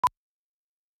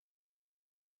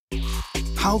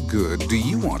How good do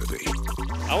you want to be?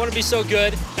 I want to be so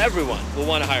good, everyone will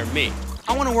want to hire me.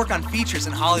 I want to work on features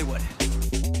in Hollywood.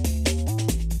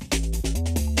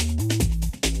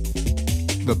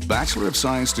 The Bachelor of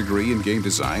Science degree in Game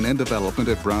Design and Development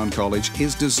at Brown College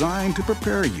is designed to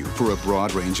prepare you for a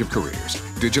broad range of careers.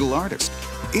 Digital artist,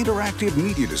 interactive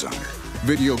media designer,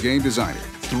 video game designer,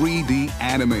 3D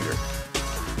animator.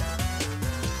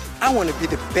 I want to be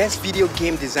the best video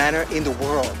game designer in the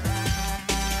world.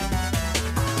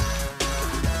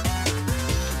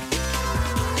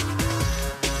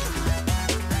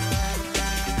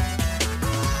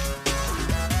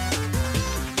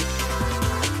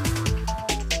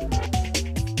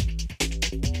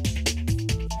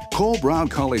 Call Brown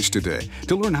College today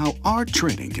to learn how our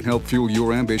training can help fuel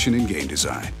your ambition in game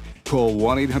design. Call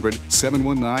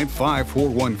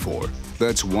 1-800-719-5414.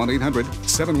 That's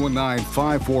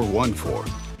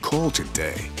 1-800-719-5414. Call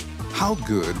today. How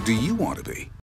good do you want to be?